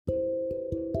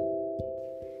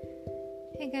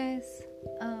Hey guys,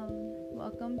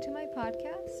 welcome to my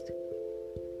podcast.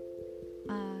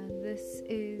 This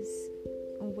is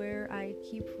where I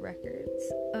keep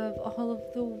records of all of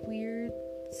the weird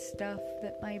stuff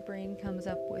that my brain comes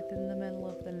up with in the middle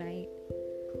of the night.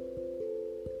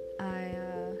 I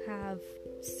have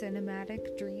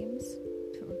cinematic dreams,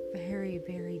 very,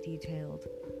 very detailed.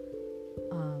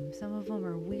 Some of them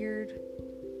are weird,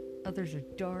 others are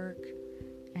dark,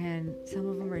 and some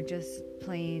of them are just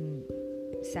plain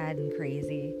sad and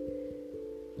crazy.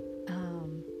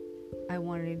 I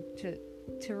wanted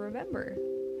to remember,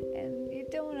 and you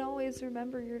don't always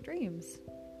remember your dreams,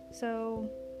 so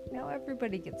now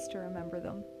everybody gets to remember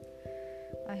them.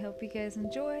 I hope you guys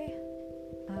enjoy,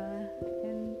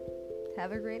 and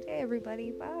have a great day,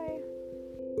 everybody. Bye.